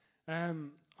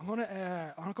I'm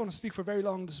not going to speak for very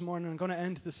long this morning. I'm going to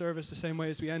end the service the same way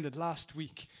as we ended last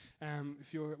week.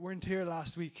 If you weren't here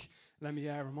last week, let me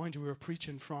remind you we were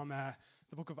preaching from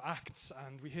the book of Acts,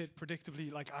 and we hit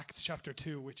predictably like Acts chapter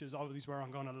 2, which is always where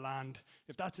I'm going to land.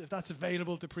 If that's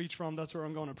available to preach from, that's where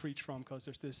I'm going to preach from, because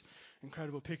there's this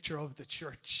incredible picture of the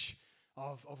church,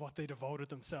 of what they devoted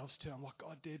themselves to and what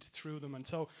God did through them. And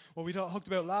so what we talked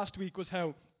about last week was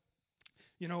how,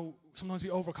 sometimes we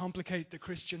overcomplicate the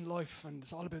Christian life, and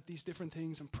it's all about these different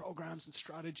things and programs and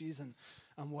strategies and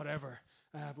whatever.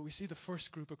 But we see the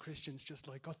first group of Christians just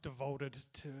like got devoted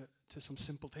to some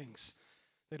simple things.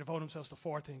 They devote themselves to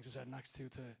 4 things, as I said in Acts 2,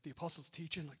 to the apostles'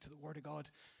 teaching, like to the word of God,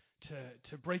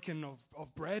 to breaking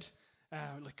of bread,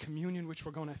 like communion, which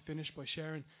we're going to finish by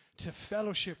sharing, to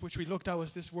fellowship, which we looked at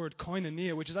was this word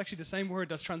koinonia, which is actually the same word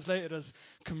that's translated as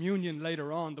communion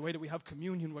later on. The way that we have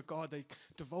communion with God, they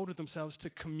devoted themselves to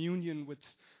communion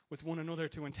with one another,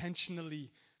 to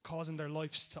intentionally causing their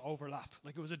lives to overlap.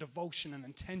 Like it was a devotion and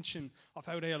intention of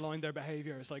how they aligned their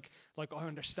behavior. It's like I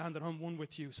understand that I'm one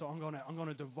with you, so I'm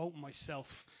gonna devote myself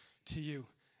to you.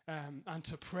 And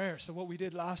to prayer. So what we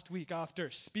did last week, after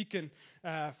speaking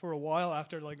for a while,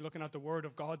 after like looking at the Word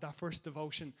of God, that first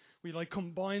devotion, we like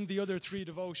combined the other 3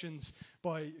 devotions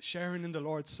by sharing in the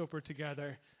Lord's Supper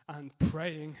together and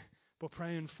praying, but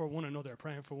praying for one another,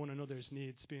 praying for one another's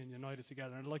needs, being united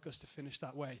together. And I'd like us to finish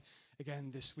that way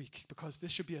again this week, because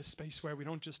this should be a space where we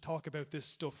don't just talk about this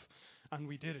stuff and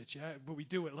we did it, yeah, but we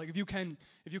do it. Like if you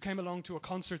came along to a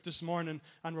concert this morning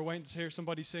and were waiting to hear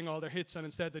somebody sing all their hits, and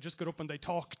instead they just got up and they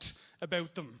talked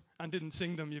about them and didn't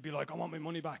sing them, you'd be like, I want my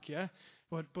money back, yeah?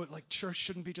 But like church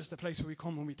shouldn't be just a place where we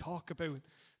come and we talk about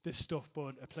this stuff,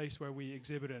 but a place where we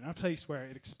exhibit it, and a place where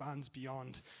it expands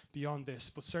beyond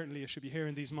this. But certainly it should be here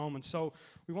in these moments. So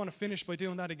we want to finish by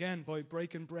doing that again, by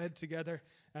breaking bread together,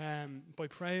 by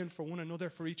praying for one another,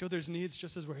 for each other's needs,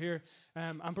 just as we're here,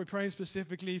 and by praying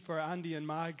specifically for Andy and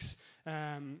Mags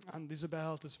and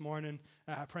Isabel this morning,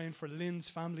 praying for Lynn's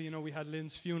family. We had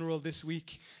Lynn's funeral this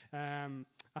week, and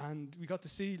we got to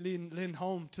see Lynn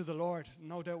home to the Lord.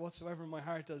 No doubt whatsoever in my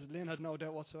heart, as Lynn had no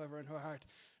doubt whatsoever in her heart,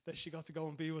 that she got to go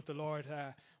and be with the Lord.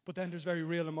 But then there's very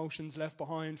real emotions left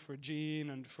behind for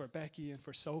Jean and for Becky and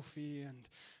for Sophie and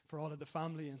for all of the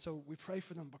family. And so we pray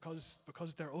for them because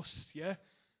they're us, yeah?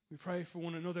 We pray for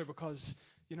one another because,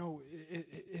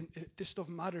 this stuff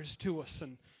matters to us.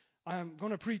 And I'm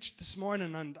going to preach this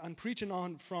morning, and I'm preaching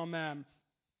on from...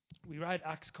 we read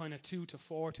Acts kind of 2 to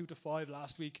 4, 2 to 5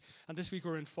 last week, and this week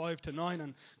we're in 5 to 9.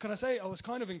 And can I say I was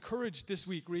kind of encouraged this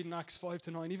week reading Acts 5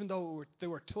 to 9, even though they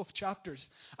were tough chapters.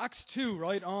 Acts 2,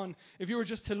 right on, if you were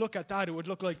just to look at that, it would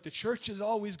look like the church is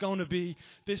always going to be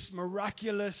this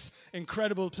miraculous,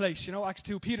 incredible place. Acts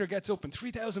 2, Peter gets up and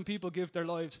 3,000 people give their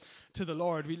lives to the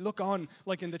Lord. We look on,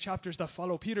 like in the chapters that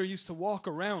follow, Peter used to walk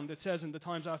around, it says in the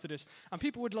times after this, and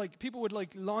people would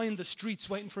line the streets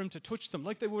waiting for him to touch them,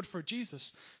 like they would for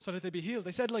Jesus, so that they'd be healed.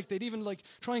 They said they'd even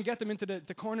try and get them into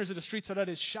the corners of the street so that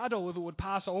his shadow, if it would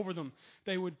pass over them,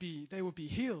 they would be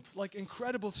healed. Like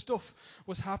incredible stuff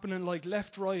was happening, like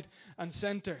left, right, and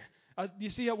center. You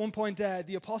see at one point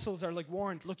the apostles are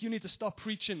warned, look, you need to stop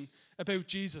preaching about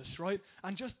Jesus, right?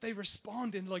 And just they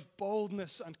respond in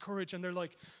boldness and courage, and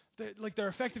they're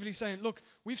effectively saying, look,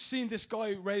 we've seen this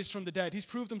guy raised from the dead. He's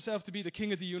proved himself to be the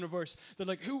king of the universe. They're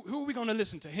like, who are we going to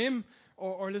listen to, him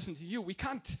or listen to you? We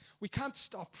can't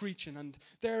stop preaching. And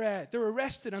they're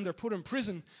arrested and they're put in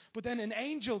prison. But then an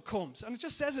angel comes, and it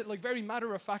just says it very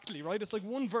matter-of-factly, right? It's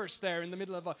one verse there in the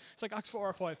middle of it's like Acts 4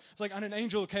 or 5. It's and an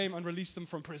angel came and released them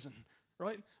from prison.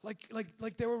 Right?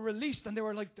 Like they were released, and they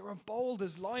were bold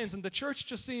as lions, and the church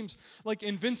just seems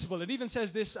invincible. It even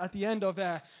says this at the end of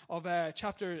at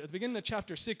the beginning of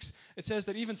chapter 6. It says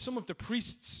that even some of the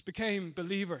priests became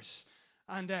believers,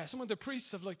 and some of the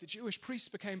priests of the Jewish priests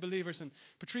became believers. And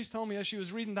Patrice told me as she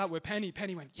was reading that with Penny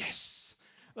went, yes.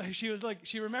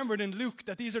 She remembered in Luke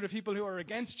that these are the people who are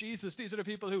against Jesus. These are the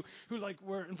people who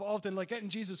were involved in getting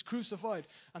Jesus crucified,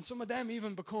 and some of them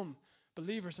even become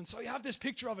believers. And so you have this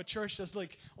picture of a church that's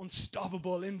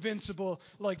unstoppable, invincible,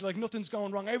 like nothing's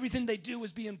going wrong. Everything they do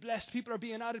is being blessed. People are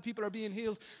being added. People are being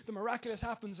healed. The miraculous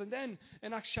happens. And then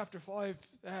in Acts chapter 5,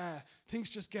 things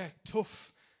just get tough.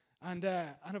 And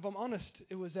if I'm honest,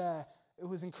 it was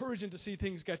encouraging to see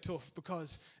things get tough,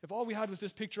 because if all we had was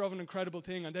this picture of an incredible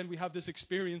thing, and then we have this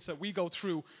experience that we go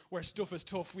through where stuff is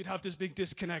tough, we'd have this big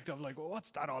disconnect of well,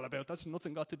 what's that all about? That's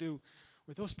nothing got to do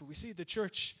with us. But we see the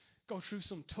church go through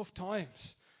some tough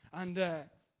times. And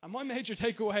my major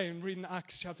takeaway in reading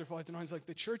Acts chapter 5 to 9 is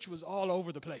the church was all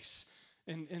over the place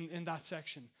in that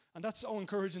section. And that's so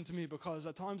encouraging to me, because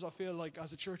at times I feel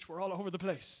as a church we're all over the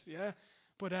place, yeah?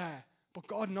 But But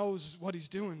God knows what he's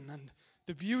doing. And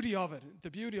the beauty of it, the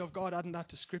beauty of God adding that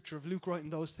to Scripture, of Luke writing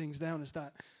those things down, is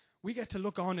that we get to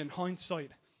look on in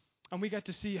hindsight. And we get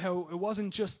to see how it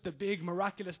wasn't just the big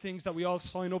miraculous things that we all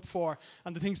sign up for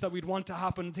and the things that we'd want to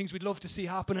happen, things we'd love to see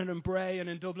happening in Bray and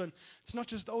in Dublin. It's not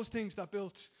just those things that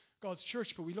built God's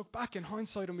church, but we look back in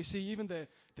hindsight and we see even the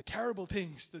terrible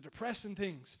things, the depressing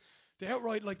things, the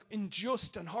outright like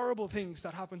unjust and horrible things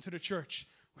that happened to the church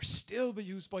were still be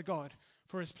used by God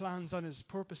for his plans and his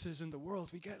purposes in the world.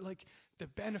 We get like the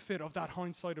benefit of that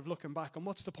hindsight of looking back. And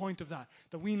what's the point of that?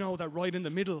 That we know that right in the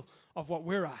middle of what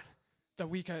we're at, that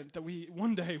we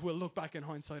one day will look back in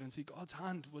hindsight and see God's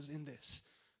hand was in this.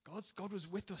 God was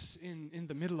with us in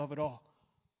the middle of it all.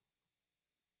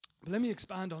 But let me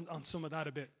expand on some of that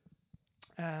a bit.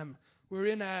 We're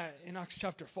in Acts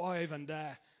chapter 5,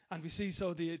 and we see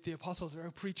so the apostles are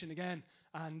out preaching again,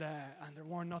 and they're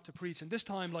warned not to preach. And this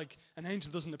time, like, an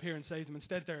angel doesn't appear and save them.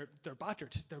 Instead, they're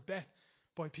battered, they're bet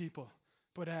by people.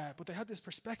 But they had this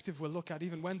perspective we'll look at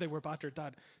even when they were battered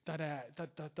that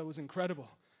was incredible.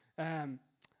 And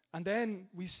then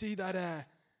we see that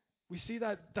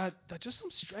just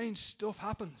some strange stuff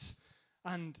happens.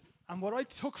 And what I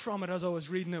took from it as I was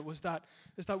reading it is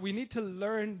that we need to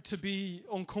learn to be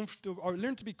uncomfortable, or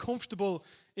learn to be comfortable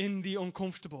in the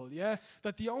uncomfortable. Yeah,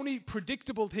 that the only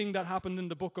predictable thing that happened in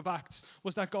the book of Acts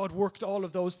was that God worked all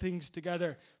of those things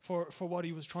together for what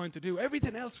he was trying to do.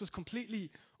 Everything else was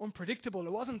completely unpredictable.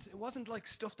 It wasn't like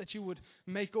stuff that you would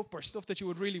make up or stuff that you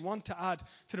would really want to add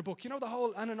to the book. You know, the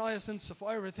whole Ananias and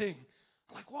Sapphira thing.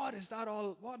 I'm like, what is that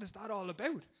all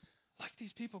about? Like,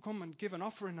 these people come and give an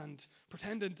offering and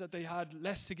pretended that they had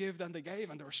less to give than they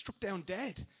gave, and they were struck down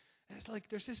dead. And it's like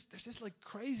there's this like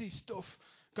crazy stuff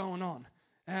going on.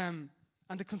 And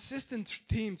the consistent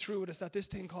theme through it is that this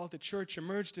thing called the church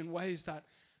emerged in ways that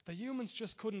the humans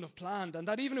just couldn't have planned, and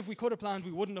that even if we could have planned,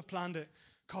 we wouldn't have planned it,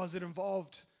 because it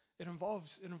involved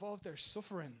their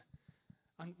suffering.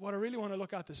 And what I really want to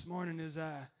look at this morning is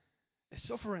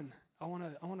suffering. I want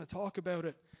to talk about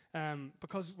it.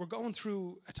 Because we're going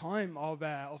through a time of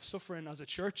suffering as a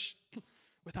church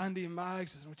with Andy and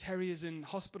Mags, and Terry is in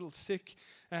hospital sick.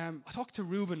 I talked to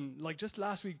Reuben like just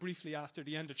last week briefly after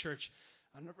the end of church,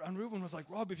 and Reuben was like,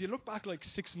 Rob, if you look back like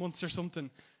 6 months or something,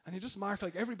 and you just mark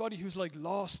like everybody who's like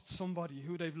lost somebody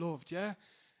who they've loved, yeah?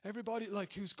 Everybody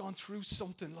like who's gone through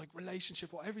something like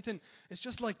relationship or everything. It's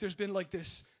just like there's been like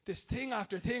this thing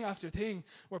after thing after thing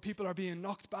where people are being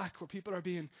knocked back, where people are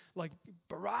being like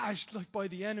barraged like by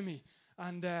the enemy.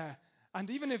 And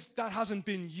even if that hasn't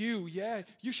been you, yeah,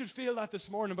 you should feel that this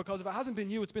morning, because if it hasn't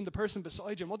been you, it's been the person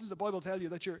beside you. And what does the Bible tell you?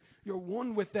 That you're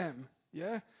one with them,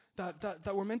 yeah?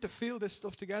 That we're meant to feel this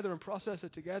stuff together and process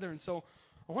it together. And so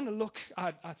I want to look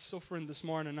at suffering this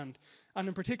morning, and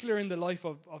in particular in the life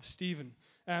of Stephen.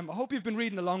 I hope you've been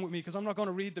reading along with me, because I'm not going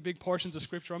to read the big portions of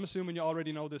Scripture. I'm assuming you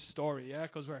already know this story, yeah,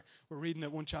 because we're reading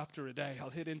it one chapter a day. I'll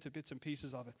hit into bits and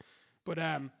pieces of it. But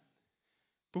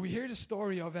we hear the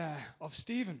story of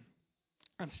Stephen.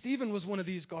 And Stephen was one of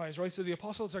these guys, right? So the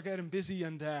apostles are getting busy,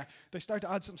 and they start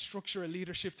to add some structure and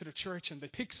leadership to the church, and they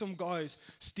pick some guys,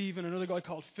 Stephen, another guy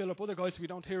called Philip, other guys we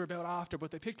don't hear about after,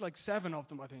 but they picked like 7 of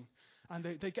them, I think. And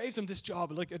they gave them this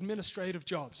job, like administrative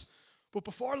jobs. But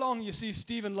before long, you see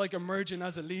Stephen like emerging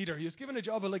as a leader. He was given a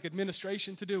job of like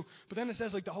administration to do, but then it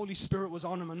says like the Holy Spirit was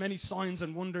on him, and many signs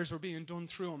and wonders were being done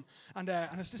through him. And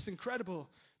it's this incredible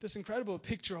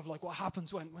picture of like what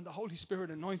happens when the Holy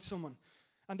Spirit anoints someone.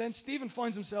 And then Stephen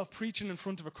finds himself preaching in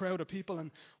front of a crowd of people.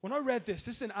 And when I read this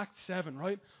is in Acts 7,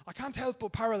 right? I can't help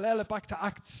but parallel it back to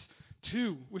Acts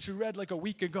 2, which we read like a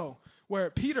week ago, where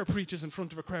Peter preaches in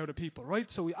front of a crowd of people, right?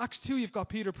 So Acts 2, you've got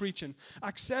Peter preaching.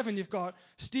 Acts 7, you've got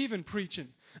Stephen preaching.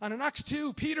 And in Acts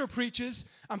 2, Peter preaches,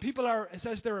 and people it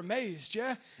says they're amazed,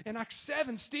 yeah? In Acts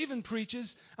 7, Stephen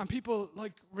preaches, and people,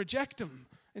 like, reject him.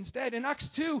 Instead, in Acts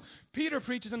 2, Peter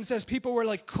preaches, and it says people were,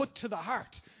 like, cut to the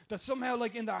heart. That somehow,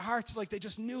 like, in their hearts, like, they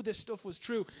just knew this stuff was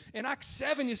true. In Acts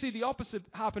 7, you see the opposite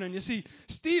happening. You see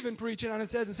Stephen preaching, and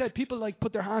it says, instead, people, like,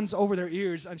 put their hands over their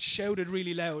ears and shouted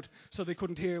really loud so they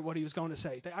couldn't hear what he was going to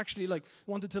say. They actually, like,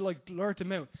 wanted to, like, blurt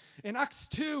him out. In Acts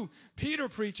 2, Peter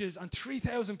preaches, and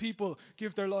 3,000 people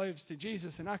give their lives to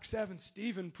Jesus. In Acts 7,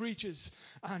 Stephen preaches,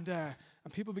 and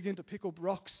people begin to pick up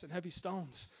rocks and heavy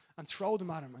stones and throw them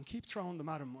at him and keep throwing them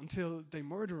at him until they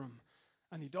murder him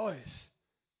and he dies.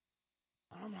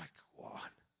 And I'm like, what?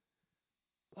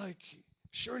 Like,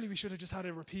 surely we should have just had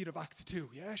a repeat of Acts 2.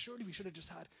 Yeah, surely we should have just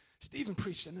had Stephen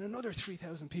preached, and then another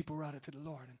 3,000 people were added to the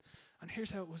Lord. And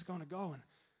here's how it was going to go.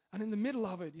 And in the middle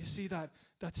of it, you see that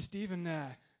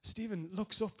Stephen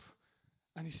looks up,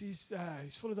 and he sees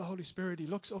he's full of the Holy Spirit. He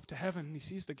looks up to heaven, and he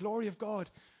sees the glory of God.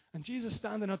 And Jesus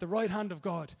standing at the right hand of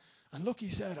God. And look, he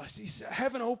said, I see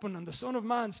heaven open and the Son of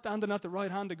Man standing at the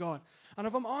right hand of God. And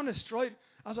if I'm honest, right,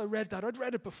 as I read that, I'd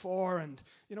read it before, and,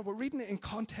 but reading it in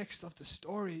context of the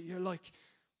story, you're like,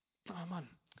 oh man.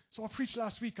 So I preached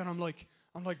last week, and I'm like,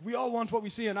 we all want what we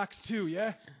see in Acts 2,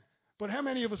 yeah? But how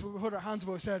many of us would put our hands up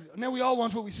and said, now we all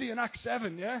want what we see in Acts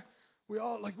 7, yeah?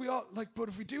 But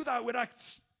if we do that with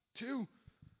Acts 2,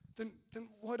 then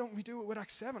why don't we do it with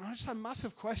Acts 7? I just had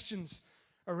massive questions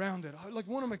around it. Like,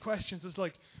 one of my questions is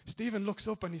like, Stephen looks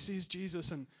up and he sees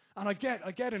Jesus, and I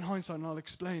get in hindsight, and I'll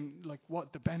explain like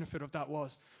what the benefit of that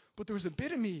was. But there was a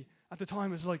bit of me at the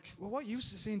time was like, well, what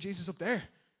use is seeing Jesus up there?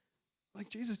 Like,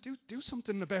 Jesus, do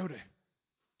something about it.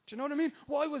 Do you know what I mean?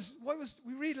 Why was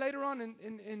we read later on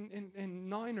in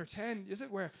 9 or 10, is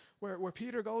it, where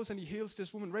Peter goes and he heals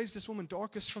this woman, raised this woman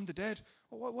Dorcas from the dead?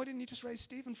 Well, why didn't he just raise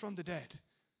Stephen from the dead?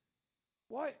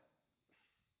 Why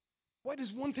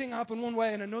does one thing happen one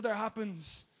way and another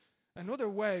happens another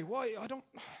way? Why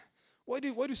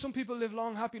do some people live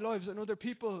long, happy lives and other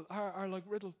people are like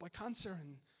riddled by cancer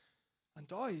and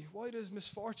die? Why does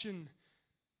misfortune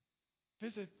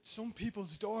visit some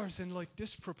people's doors in like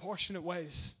disproportionate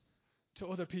ways to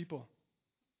other people?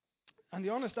 And the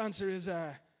honest answer is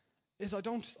I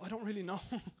don't really know.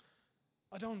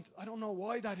 I don't know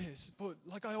why that is, but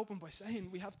like I opened by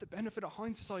saying, we have the benefit of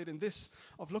hindsight in this,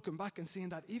 of looking back and seeing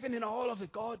that even in all of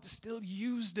it, God still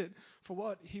used it for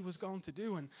what he was going to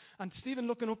do. And Stephen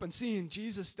looking up and seeing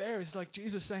Jesus there is like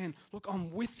Jesus saying, look,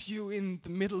 I'm with you in the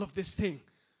middle of this thing.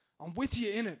 I'm with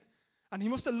you in it. And he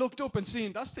must have looked up and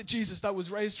seen, that's the Jesus that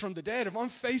was raised from the dead. If I'm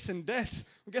facing death,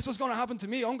 well, guess what's going to happen to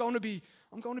me? I'm going to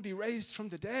be raised from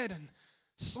the dead. And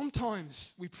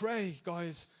sometimes we pray,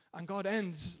 guys, and God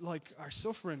ends like our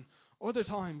suffering. Other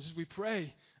times we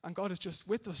pray and God is just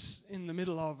with us in the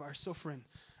middle of our suffering.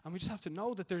 And we just have to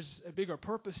know that there's a bigger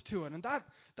purpose to it. And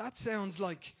that sounds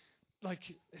like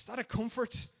is that a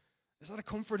comfort? Is that a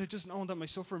comfort of just knowing that my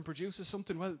suffering produces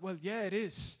something? Well, yeah, it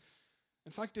is.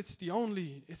 In fact, it's the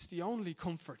only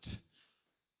comfort.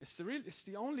 It's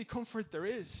the only comfort there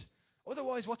is.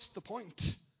 Otherwise, what's the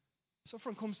point?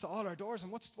 Suffering comes to all our doors,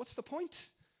 and what's the point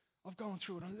of going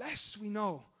through it unless we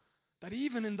know that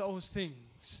even in those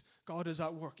things, God is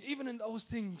at work. Even in those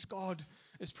things, God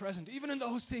is present. Even in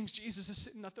those things, Jesus is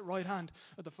sitting at the right hand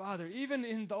of the Father. Even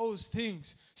in those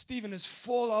things, Stephen is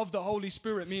full of the Holy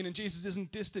Spirit, meaning Jesus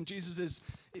isn't distant. Jesus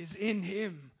is in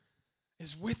him,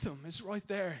 is with him, is right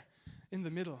there in the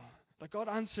middle. That God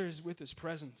answers with his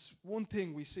presence. One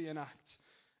thing we see in Acts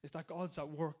is that God's at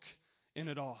work in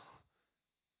it all.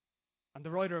 And the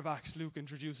writer of Acts, Luke,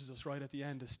 introduces us right at the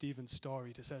end of Stephen's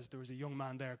story. It says there was a young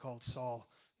man there called Saul,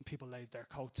 and people laid their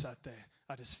coats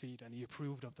at his feet, and he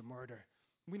approved of the murder.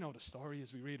 We know the story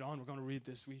as we read on. We're going to read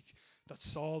this week that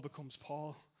Saul becomes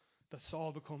Paul, that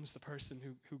Saul becomes the person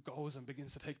who goes and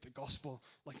begins to take the gospel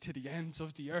like to the ends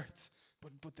of the earth.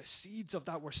 But the seeds of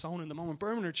that were sown in the moment.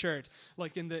 Berminer shared,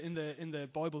 like in the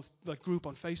Bible like group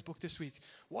on Facebook this week.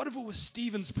 What if it was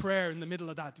Stephen's prayer in the middle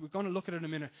of that? We're going to look at it in a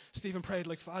minute. Stephen prayed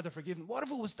like, Father, forgive him. What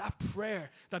if it was that prayer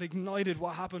that ignited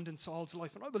what happened in Saul's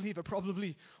life? And I believe it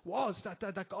probably was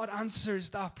that God answers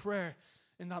that prayer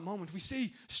in that moment. We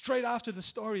see straight after the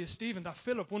story of Stephen that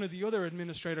Philip, one of the other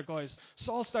administrator guys,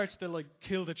 Saul starts to like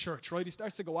kill the church, right? He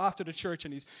starts to go after the church,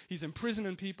 and he's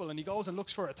imprisoning people, and he goes and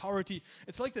looks for authority.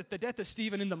 It's like the death of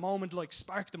Stephen in the moment like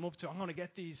sparked them up to, I'm going to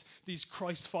get these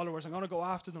Christ followers, I'm going to go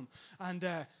after them. And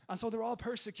so they're all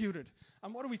persecuted.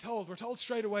 And what are we told? We're told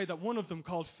straight away that one of them,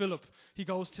 called Philip, he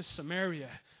goes to Samaria.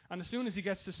 And as soon as he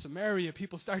gets to Samaria,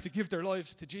 people start to give their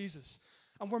lives to Jesus.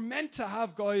 And we're meant to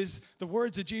have, guys, the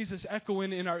words of Jesus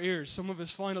echoing in our ears, some of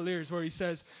his final ears, where he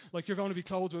says, like, you're going to be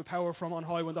clothed with power from on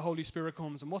high when the Holy Spirit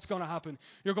comes. And what's going to happen?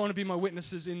 You're going to be my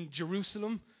witnesses in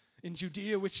Jerusalem, in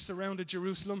Judea, which surrounded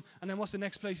Jerusalem. And then what's the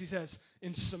next place he says?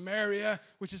 In Samaria,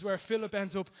 which is where Philip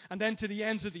ends up. And then to the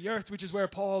ends of the earth, which is where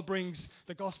Paul brings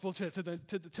the gospel to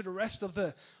the rest of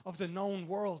the known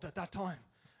world at that time.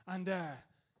 And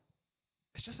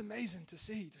it's just amazing to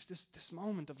see. There's this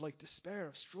moment of like despair,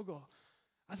 of struggle.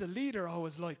 As a leader, I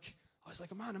was like,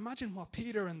 man, imagine what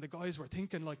Peter and the guys were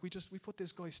thinking. Like, we put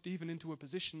this guy Stephen into a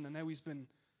position, and now he's been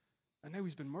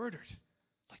murdered.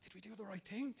 Like, did we do the right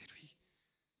thing? Did we?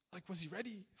 Like, was he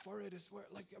ready for it?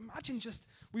 Like, imagine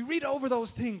we read over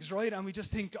those things, right? And we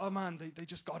just think, oh man, they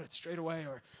just got it straight away,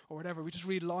 or whatever. We just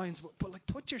read lines, but like,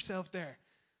 put yourself there.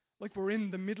 Like, we're in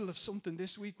the middle of something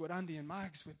this week with Andy and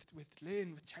Mags, with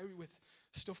Lynn, with Terry, with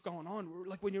stuff going on.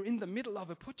 Like, when you're in the middle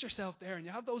of it, put yourself there, and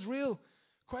you have those real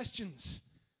questions.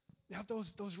 You have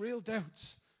those real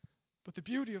doubts. But the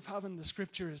beauty of having the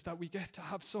scripture is that we get to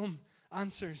have some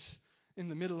answers in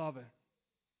the middle of it.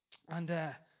 And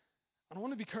And I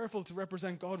want to be careful to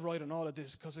represent God right in all of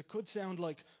this, because it could sound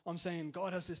like I'm saying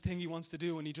God has this thing he wants to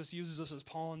do and he just uses us as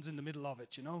pawns in the middle of it,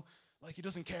 Like he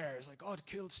doesn't care. It's like God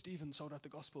killed Stephen so that the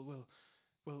gospel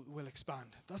will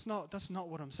expand. That's not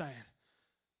what I'm saying.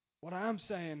 What I am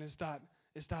saying is that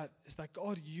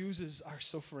God uses our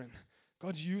suffering.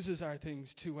 God uses our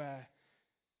things to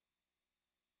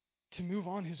move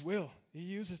on his will. He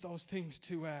uses those things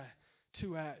to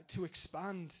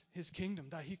expand his kingdom,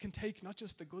 that he can take not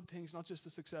just the good things, not just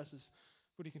the successes,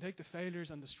 but he can take the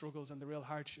failures and the struggles and the real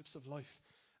hardships of life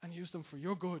and use them for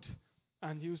your good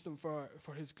and use them for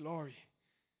his glory.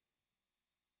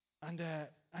 And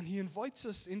he invites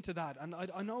us into that. And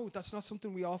I know that's not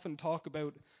something we often talk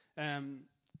about. If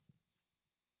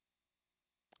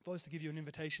I was to give you an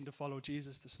invitation to follow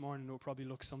Jesus this morning, it would probably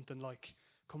look something like,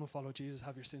 come and follow Jesus,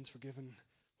 have your sins forgiven,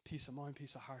 peace of mind,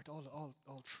 peace of heart,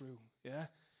 all true, yeah?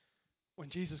 When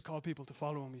Jesus called people to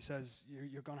follow him, he says,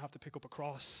 you're going to have to pick up a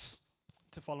cross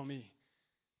to follow me.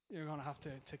 You're going to have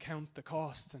to count the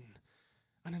cost.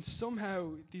 And then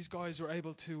somehow these guys were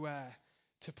able to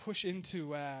push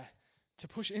into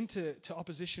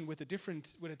opposition with a different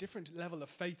level of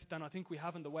faith than I think we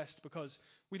have in the West, because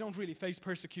we don't really face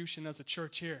persecution as a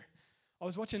church here. I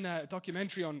was watching a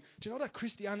documentary on, do you know that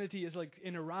Christianity is like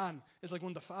in Iran, is like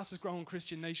one of the fastest growing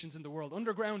Christian nations in the world.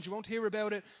 Underground, you won't hear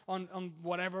about it on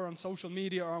whatever, on social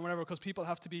media or whatever, because people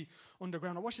have to be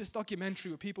underground. I watched this documentary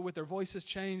with people with their voices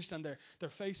changed and their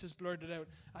faces blurred out,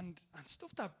 and stuff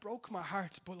that broke my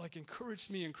heart, but like encouraged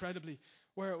me incredibly,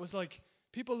 where it was like,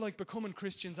 people like becoming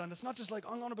Christians, and it's not just like,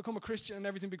 I'm going to become a Christian and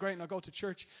everything be great and I'll go to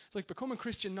church. It's like becoming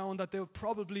Christian knowing that they'll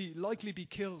likely be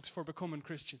killed for becoming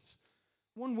Christians.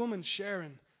 One woman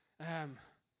sharing,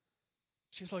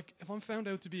 she's like, if I'm found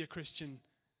out to be a Christian,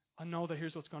 I know that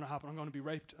here's what's going to happen. I'm going to be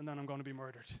raped and then I'm going to be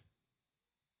murdered.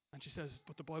 And she says,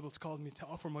 but the Bible's called me to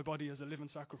offer my body as a living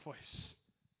sacrifice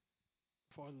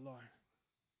for the Lord.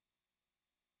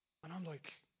 And I'm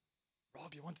like,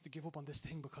 Rob, you wanted to give up on this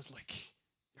thing because like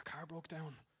your car broke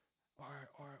down, or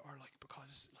like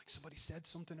because like somebody said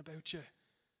something about you,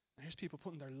 and here's people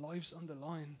putting their lives on the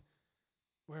line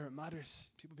where it matters,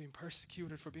 people being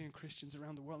persecuted for being Christians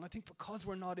around the world. And I think because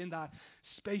we're not in that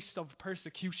space of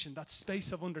persecution, that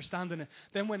space of understanding it,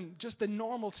 then when just the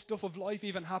normal stuff of life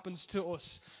even happens to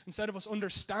us, instead of us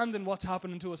understanding what's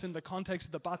happening to us in the context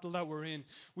of the battle that we're in,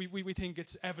 we think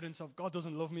it's evidence of God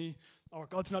doesn't love me, or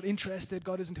God's not interested,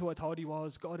 God isn't who I thought he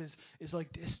was, God is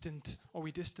like distant, or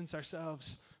we distance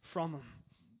ourselves from him.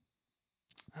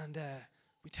 And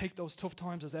we take those tough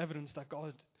times as evidence that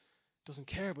God doesn't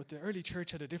care. But the early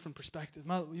church had a different perspective.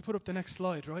 Mal, you put up the next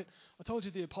slide, right? I told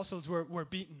you the apostles were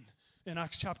beaten in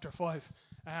Acts chapter 5.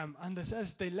 And it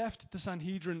says they left the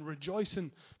Sanhedrin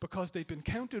rejoicing because they'd been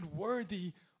counted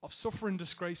worthy of suffering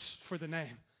disgrace for the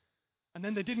name. And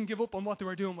then they didn't give up on what they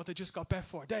were doing, what they just got bet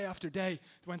for. Day after day,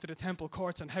 they went to the temple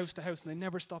courts and house to house, and they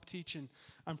never stopped teaching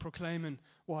and proclaiming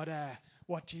that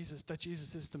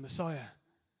Jesus is the Messiah.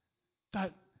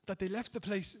 That they left the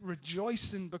place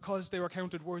rejoicing because they were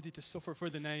counted worthy to suffer for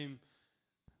the name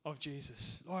of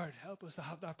Jesus. Lord, help us to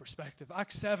have that perspective.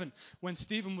 Acts 7, when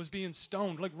Stephen was being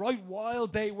stoned, like right while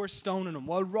they were stoning him,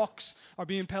 while rocks are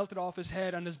being pelted off his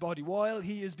head and his body, while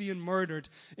he is being murdered,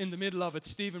 in the middle of it,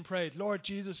 Stephen prayed, Lord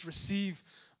Jesus, receive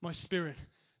my spirit.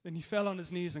 Then he fell on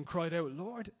his knees and cried out,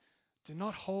 Lord, do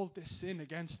not hold this sin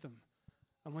against them.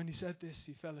 And when he said this,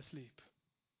 he fell asleep.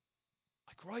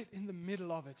 Like right in the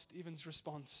middle of it, Stephen's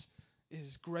response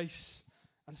is grace,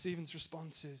 and Stephen's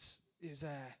response is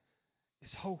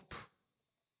hope.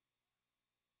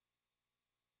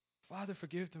 Father,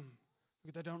 forgive them,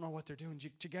 because they don't know what they're doing. Do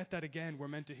you get that again? We're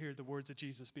meant to hear the words of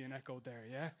Jesus being echoed there,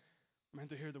 yeah? We're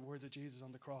meant to hear the words of Jesus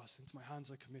on the cross.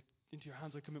 Into your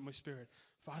hands I commit my spirit.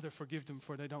 Father, forgive them,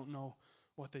 for they don't know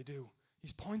what they do.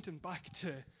 He's pointing back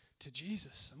to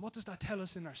Jesus. And what does that tell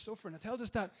us in our suffering? It tells us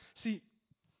that, see,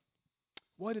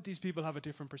 why did these people have a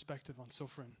different perspective on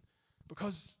suffering?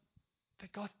 Because they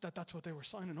got that that's what they were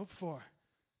signing up for.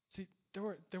 See, they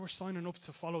were signing up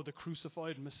to follow the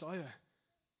crucified Messiah.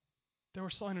 They were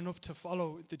signing up to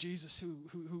follow the Jesus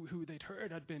who they'd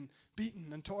heard had been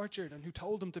beaten and tortured, and who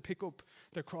told them to pick up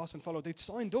their cross and follow. They'd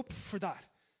signed up for that.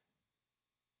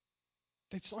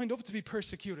 They'd signed up to be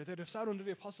persecuted. They'd have sat under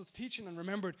the apostles' teaching and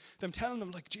remembered them telling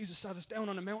them, like Jesus sat us down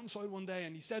on a mountainside one day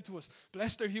and he said to us,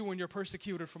 blessed are you when you're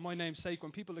persecuted for my name's sake,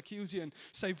 when people accuse you and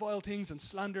say vile things and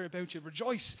slander about you.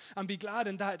 Rejoice and be glad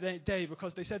in that day,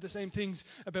 because they said the same things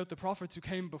about the prophets who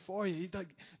came before you.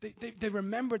 They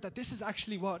remembered that this is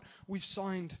actually what we've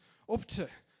signed up to.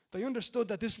 They understood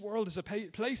that this world is a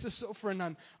place of suffering,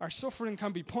 and our suffering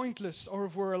can be pointless, or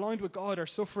if we're aligned with God, our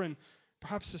suffering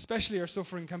Perhaps especially our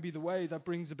suffering can be the way that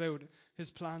brings about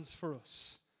his plans for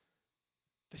us.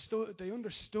 They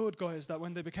understood, guys, that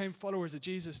when they became followers of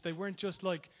Jesus, they weren't just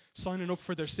like signing up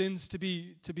for their sins to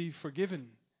be forgiven.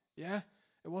 Yeah?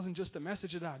 It wasn't just a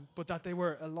message of that, but that they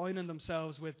were aligning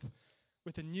themselves with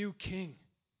a new king.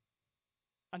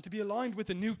 And to be aligned with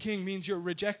the new king means you're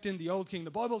rejecting the old king.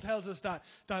 The Bible tells us that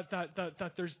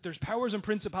there's powers and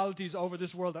principalities over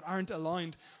this world that aren't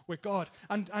aligned with God.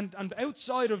 And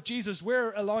outside of Jesus,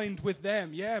 we're aligned with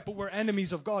them, yeah, but we're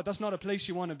enemies of God. That's not a place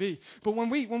you want to be. But when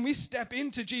we step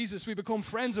into Jesus, we become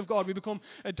friends of God. We become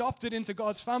adopted into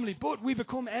God's family. But we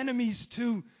become enemies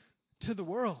to the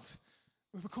world.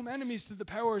 We become enemies to the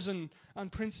powers and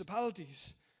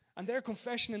principalities. And their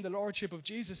confession in the lordship of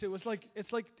Jesus,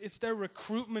 it's their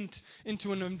recruitment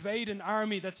into an invading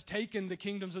army that's taken the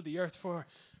kingdoms of the earth for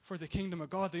the kingdom of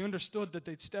God. They understood that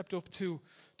they'd stepped up to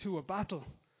a battle.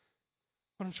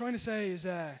 What I'm trying to say is,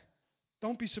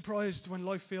 don't be surprised when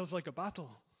life feels like a battle,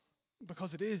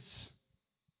 because it is.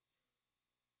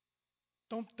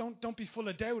 Don't be full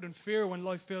of doubt and fear when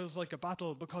life feels like a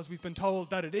battle, because we've been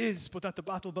told that it is, but that the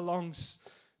battle belongs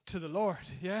to the Lord.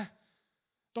 Yeah.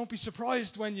 Don't be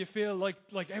surprised when you feel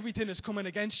like everything is coming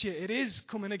against you. It is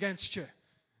coming against you.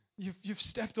 You've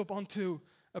stepped up onto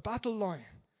a battle line.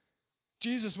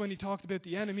 Jesus, when he talked about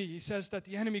the enemy, he says that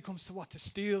the enemy comes to what? To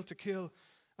steal, to kill,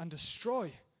 and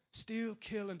destroy. Steal,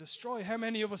 kill, and destroy. How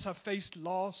many of us have faced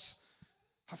loss,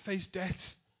 have faced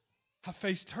death, have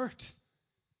faced hurt?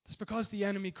 It's because the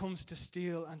enemy comes to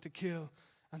steal and to kill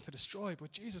and to destroy.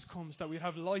 But Jesus comes that we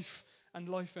have life, and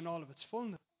life in all of its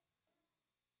fullness.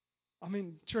 I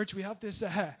mean, church, we have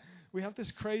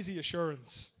this crazy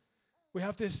assurance. We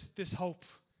have this hope.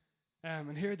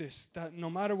 And hear this, that no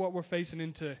matter what we're facing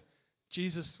into,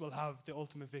 Jesus will have the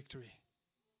ultimate victory.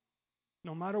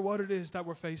 No matter what it is that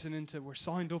we're facing into, we're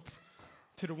signed up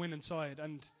to the winning side.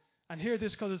 And hear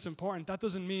this, because it's important. That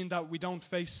doesn't mean that we don't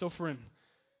face suffering,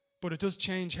 but it does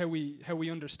change how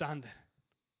we understand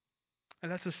it.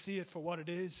 It lets us see it for what it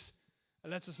is.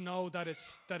 It lets us know that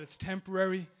it's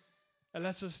temporary. It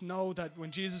lets us know that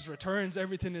when Jesus returns,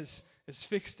 everything is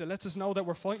fixed. It lets us know that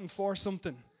we're fighting for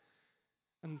something.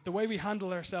 And the way we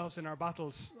handle ourselves in our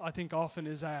battles, I think often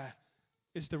is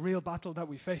the real battle that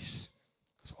we face.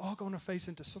 Because we're all going to face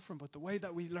into suffering, but the way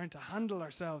that we learn to handle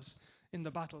ourselves in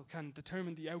the battle can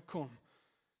determine the outcome.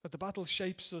 But the battle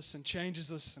shapes us and changes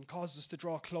us and causes us to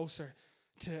draw closer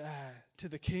to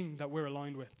the King that we're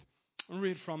aligned with. I'll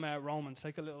read from Romans.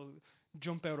 Take a little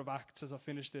jump out of Acts as I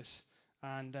finish this.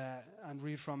 And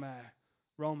read from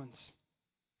Romans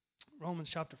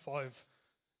chapter 5.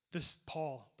 This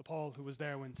Paul, the Paul who was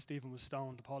there when Stephen was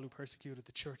stoned, the Paul who persecuted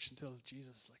the church until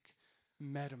Jesus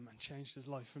met him and changed his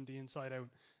life from the inside out,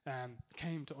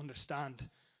 came to understand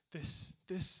this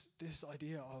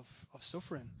idea of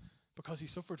suffering, because he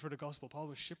suffered for the gospel. Paul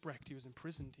was shipwrecked, he was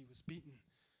imprisoned, he was beaten,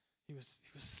 he was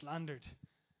slandered.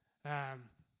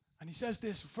 And he says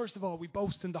this, first of all, we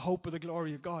boast in the hope of the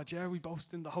glory of God. Yeah, we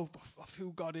boast in the hope of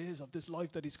who God is, of this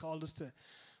life that he's called us to.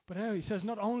 But now he says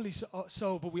not only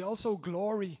so, but we also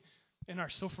glory in our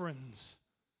sufferings.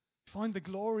 We find the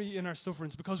glory in our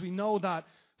sufferings because we know that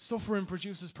suffering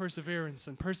produces perseverance,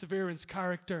 and perseverance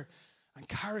character, and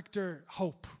character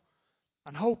hope.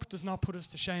 And hope does not put us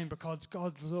to shame, because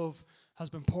God's love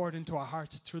has been poured into our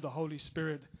hearts through the Holy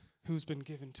Spirit who's been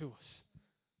given to us.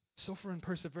 Suffering,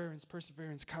 perseverance,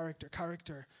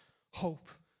 character, hope.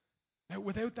 Now,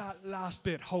 without that last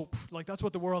bit, hope, that's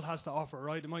what the world has to offer,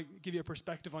 right? It might give you a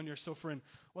perspective on your suffering.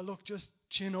 Well, look, just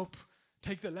chin up,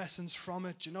 take the lessons from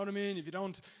it. You know what I mean? If you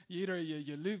don't, you either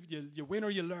you win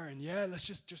or you learn. Yeah, let's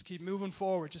just keep moving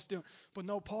forward. Just do. But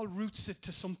no, Paul roots it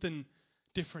to something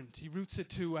different. He roots it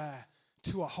to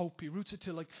a hope. He roots it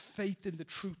to faith in the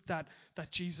truth that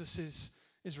Jesus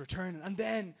is returning. And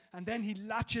then he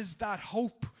latches that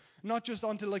hope not just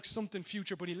onto something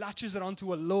future, but he latches it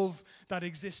onto a love that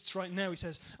exists right now. He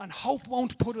says, and hope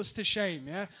won't put us to shame.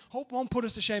 Yeah, hope won't put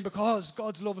us to shame because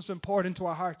God's love has been poured into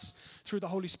our hearts through the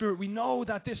Holy Spirit. We know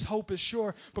that this hope is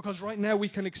sure because right now we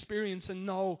can experience and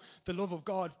know the love of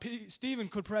God. Stephen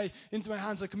could pray, into my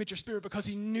hands I commit your spirit, because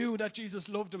he knew that Jesus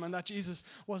loved him and that Jesus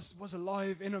was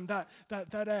alive in him. That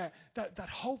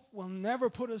hope will never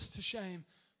put us to shame,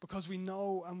 because we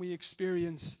know and we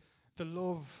experience the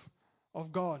love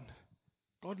of God.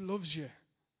 God loves you.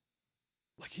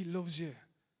 He loves you.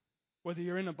 Whether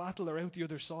you're in a battle or out the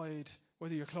other side,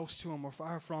 whether you're close to him or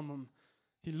far from him,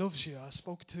 he loves you. I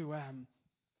spoke to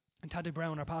Taddy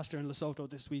Brown, our pastor in Lesotho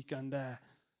this week, and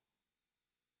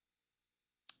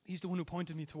he's the one who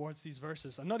pointed me towards these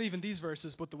verses. And not even these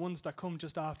verses, but the ones that come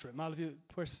just after it. Mal, if you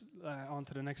push on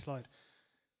to the next slide.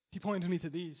 He pointed me to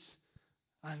these.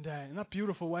 And in that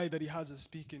beautiful way that he has us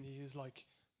speaking, he is like,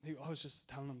 I was just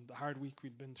telling him the hard week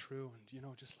we'd been through,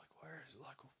 and just like, where is it,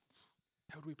 like,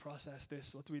 how do we process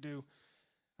this? What do we do?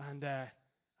 And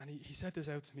he said this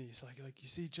out to me. He's like, you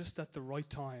see, just at the right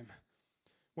time,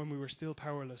 when we were still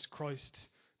powerless, Christ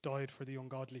died for the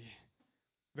ungodly.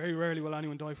 Very rarely will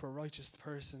anyone die for a righteous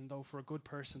person, though for a good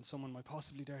person, someone might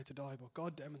possibly dare to die. But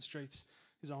God demonstrates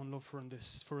his own love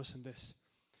for us in this.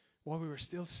 While we were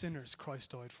still sinners,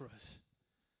 Christ died for us.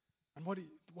 And what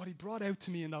he brought out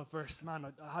to me in that verse, man,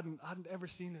 I hadn't ever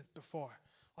seen it before.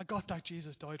 I got that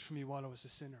Jesus died for me while I was a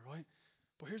sinner, right?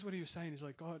 But here's what he was saying. He's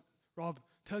like, God, Rob,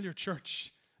 tell your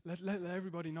church, let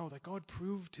everybody know that God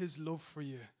proved his love for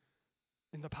you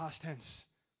in the past tense.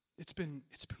 It's been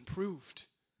proved.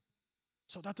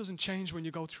 So that doesn't change when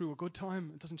you go through a good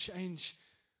time. It doesn't change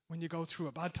when you go through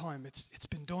a bad time. It's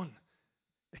been done.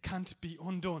 It can't be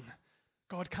undone.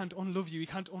 God can't unlove you. He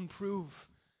can't unprove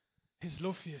his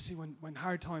love for you. See, when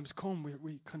hard times come,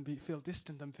 we can feel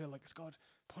distant and feel like, is God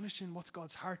punishing? What's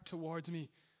God's heart towards me?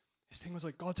 His thing was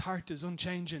like, God's heart is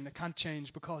unchanging. It can't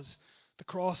change because the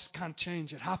cross can't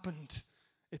change. It happened.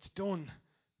 It's done.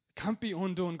 It can't be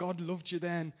undone. God loved you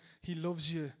then. He loves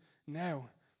you now.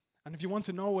 And if you want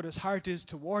to know what his heart is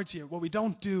towards you, what we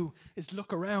don't do is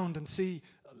look around and see,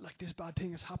 like, this bad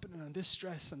thing is happening and this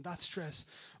stress and that stress.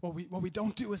 What we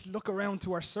don't do is look around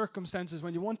to our circumstances.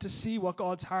 When you want to see what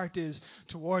God's heart is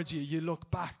towards you, you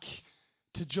look back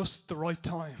to just the right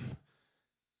time,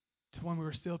 to when we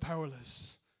were still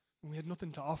powerless, when we had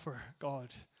nothing to offer God,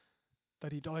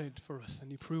 that he died for us and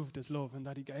he proved his love and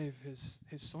that he gave his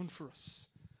son for us.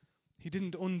 He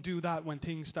didn't undo that when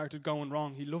things started going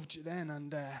wrong. He loved you then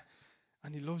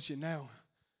and he loves you now.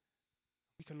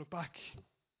 We can look back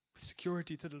with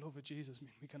security to the love of Jesus. I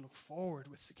mean, we can look forward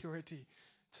with security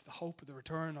to the hope of the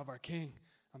return of our King.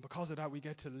 And because of that, we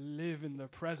get to live in the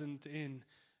present in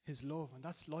his love. And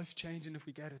that's life-changing if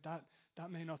we get it.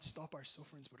 That may not stop our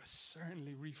sufferings, but it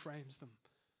certainly reframes them.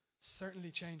 Certainly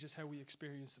changes how we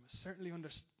experience them. It certainly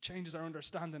changes our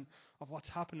understanding of what's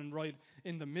happening right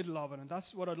in the middle of it. And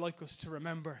that's what I'd like us to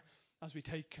remember as we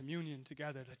take communion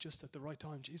together, that just at the right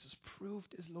time, Jesus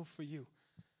proved his love for you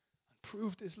and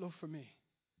proved his love for me.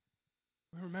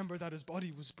 We remember that his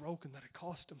body was broken, that it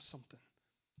cost him something.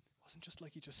 It wasn't just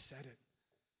like he just said it.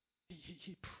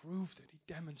 He proved it. He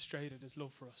demonstrated his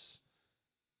love for us.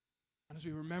 And as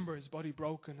we remember his body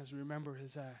broken, as we remember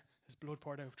his blood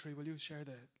poured out, Tree, will you share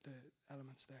the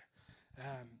elements there?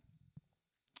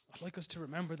 I'd like us to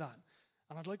remember that.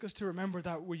 And I'd like us to remember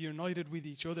that we're united with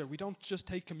each other. We don't just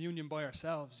take communion by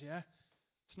ourselves, yeah?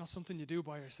 It's not something you do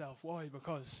by yourself. Why?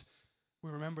 Because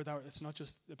we remember that it's not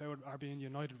just about our being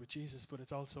united with Jesus, but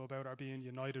it's also about our being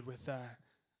united with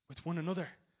one another,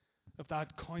 of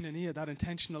that koinonia, that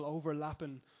intentional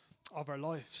overlapping of our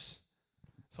lives.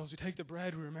 So as we take the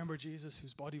bread, we remember Jesus,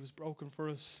 whose body was broken for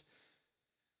us.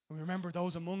 And we remember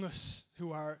those among us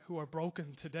who are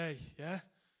broken today, yeah?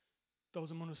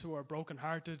 Those among us who are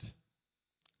broken-hearted,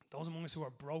 those among us who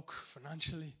are broke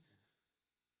financially,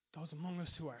 those among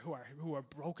us who are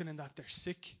broken in that they're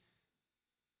sick.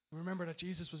 We remember that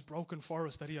Jesus was broken for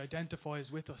us, that he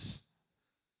identifies with us.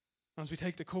 And as we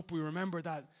take the cup, we remember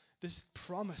that these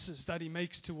promises that he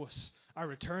makes to us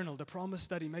are eternal. The promise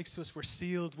that he makes to us, we're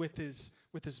sealed with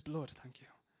his blood. Thank you.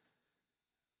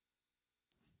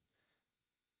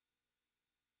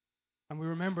 And we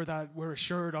remember that we're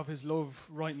assured of his love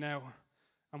right now,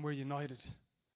 and we're united.